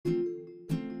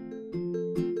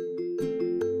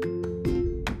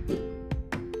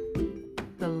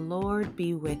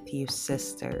be with you,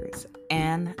 sisters,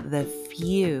 and the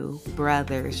few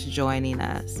brothers joining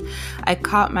us. I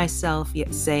caught myself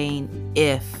saying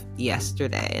if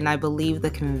yesterday, and I believe the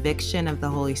conviction of the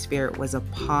Holy Spirit was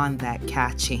upon that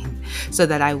catching, so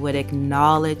that I would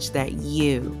acknowledge that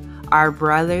you, our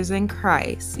brothers in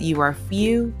Christ, you are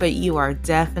few, but you are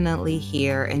definitely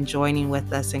here and joining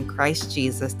with us in Christ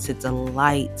Jesus to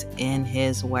delight in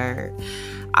His Word.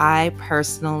 I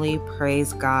personally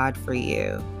praise God for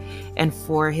you. And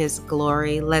for His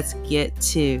glory, let's get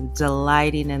to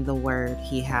delighting in the Word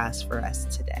He has for us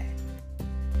today.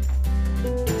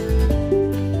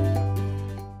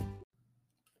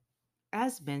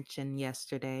 As mentioned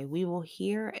yesterday, we will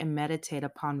hear and meditate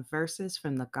upon verses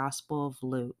from the Gospel of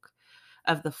Luke,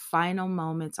 of the final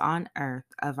moments on earth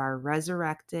of our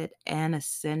resurrected and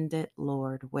ascended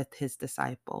Lord with His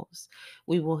disciples.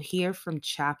 We will hear from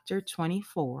chapter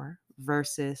 24,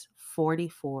 verses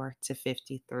 44 to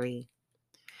 53.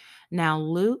 Now,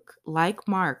 Luke, like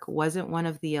Mark, wasn't one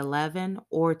of the 11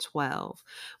 or 12.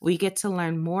 We get to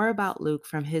learn more about Luke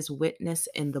from his witness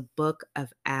in the book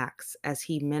of Acts as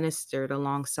he ministered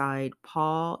alongside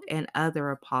Paul and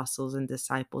other apostles and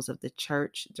disciples of the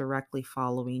church directly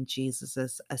following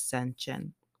Jesus'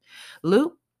 ascension.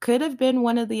 Luke could have been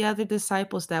one of the other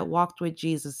disciples that walked with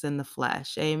Jesus in the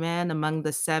flesh, amen, among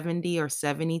the 70 or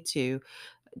 72,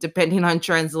 depending on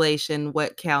translation,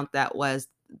 what count that was,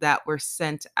 that were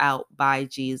sent out by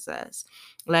Jesus.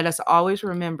 Let us always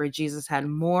remember Jesus had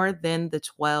more than the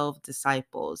 12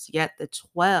 disciples, yet the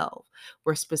 12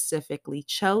 were specifically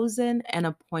chosen and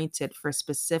appointed for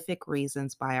specific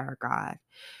reasons by our God.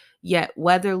 Yet,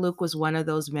 whether Luke was one of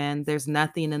those men, there's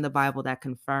nothing in the Bible that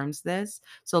confirms this.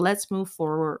 So let's move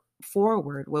forward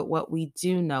with what we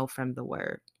do know from the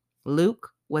Word. Luke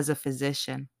was a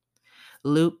physician.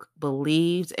 Luke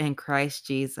believed in Christ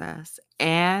Jesus,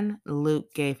 and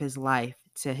Luke gave his life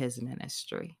to his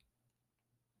ministry.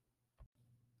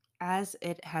 As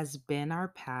it has been our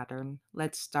pattern,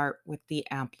 let's start with the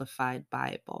Amplified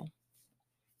Bible.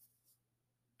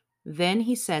 Then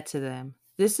he said to them,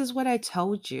 "This is what I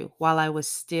told you while I was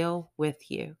still with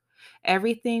you.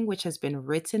 Everything which has been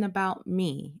written about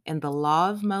me in the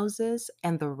law of Moses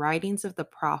and the writings of the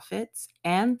prophets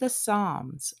and the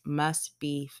Psalms must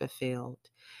be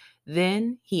fulfilled."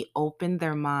 Then he opened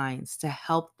their minds to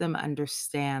help them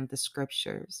understand the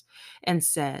scriptures and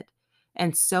said,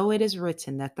 "And so it is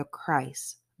written that the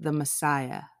Christ, the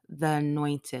Messiah, the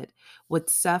Anointed, would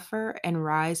suffer and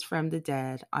rise from the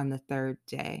dead on the third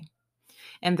day.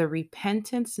 And the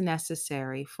repentance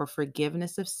necessary for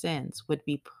forgiveness of sins would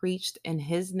be preached in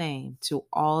his name to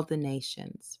all the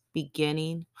nations,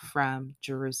 beginning from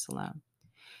Jerusalem.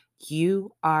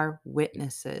 You are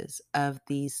witnesses of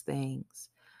these things.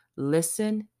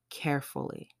 Listen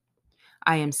carefully.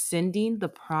 I am sending the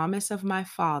promise of my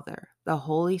Father, the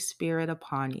Holy Spirit,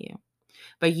 upon you.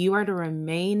 But you are to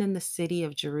remain in the city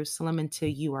of Jerusalem until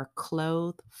you are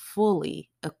clothed, fully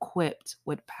equipped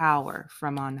with power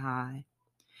from on high."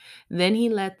 Then he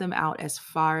led them out as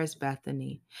far as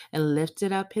Bethany and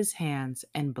lifted up his hands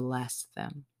and blessed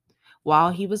them.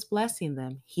 While he was blessing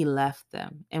them, he left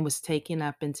them and was taken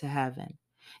up into heaven.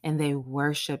 And they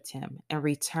worshiped him and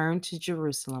returned to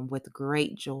Jerusalem with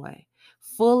great joy,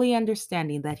 fully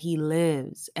understanding that he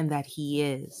lives and that he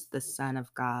is the Son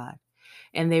of God.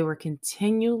 And they were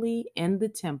continually in the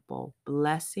temple,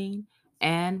 blessing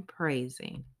and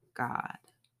praising God.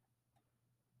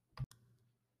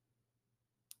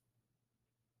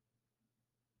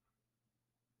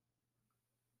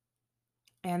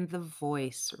 And the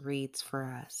voice reads for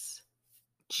us,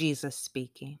 Jesus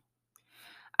speaking.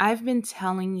 "I've been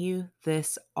telling you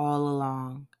this all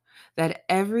along, that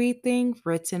everything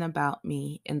written about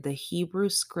me in the Hebrew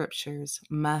scriptures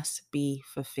must be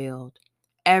fulfilled.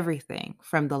 Everything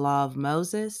from the law of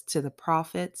Moses to the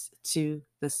prophets to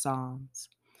the Psalms."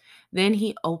 Then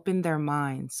he opened their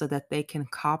minds so that they can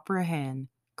comprehend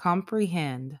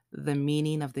the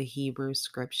meaning of the Hebrew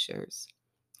scriptures.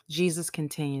 Jesus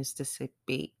continues to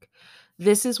speak.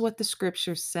 "This is what the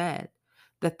scriptures said,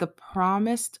 that the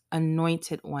promised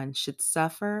anointed one should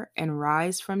suffer and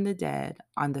rise from the dead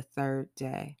on the third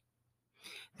day.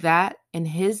 That in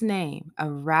his name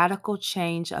a radical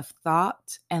change of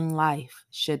thought and life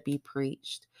should be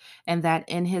preached, and that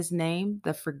in his name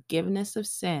the forgiveness of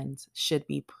sins should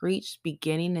be preached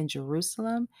beginning in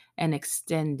Jerusalem and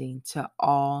extending to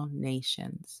all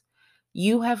nations.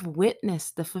 You have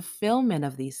witnessed the fulfillment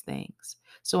of these things,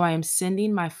 so I am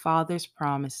sending my Father's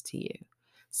promise to you.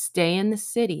 Stay in the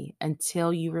city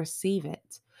until you receive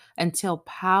it, until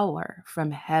power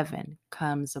from heaven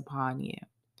comes upon you."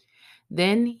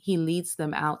 Then he leads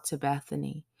them out to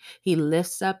Bethany. He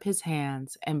lifts up his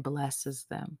hands and blesses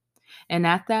them. And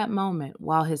at that moment,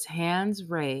 while his hands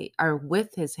raised, or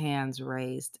with his hands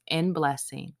raised in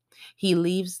blessing, he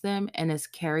leaves them and is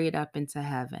carried up into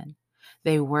heaven.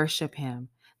 They worship him.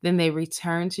 Then they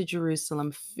return to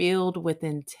Jerusalem filled with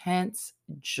intense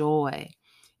joy.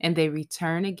 And they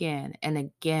return again and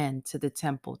again to the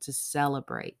temple to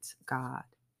celebrate God.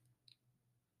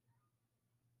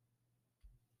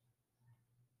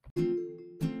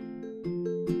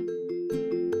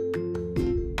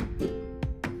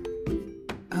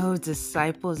 Oh,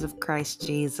 disciples of Christ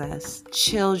Jesus,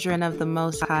 children of the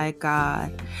Most High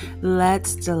God,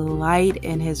 let's delight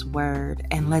in His Word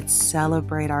and let's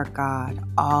celebrate our God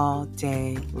all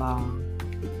day long.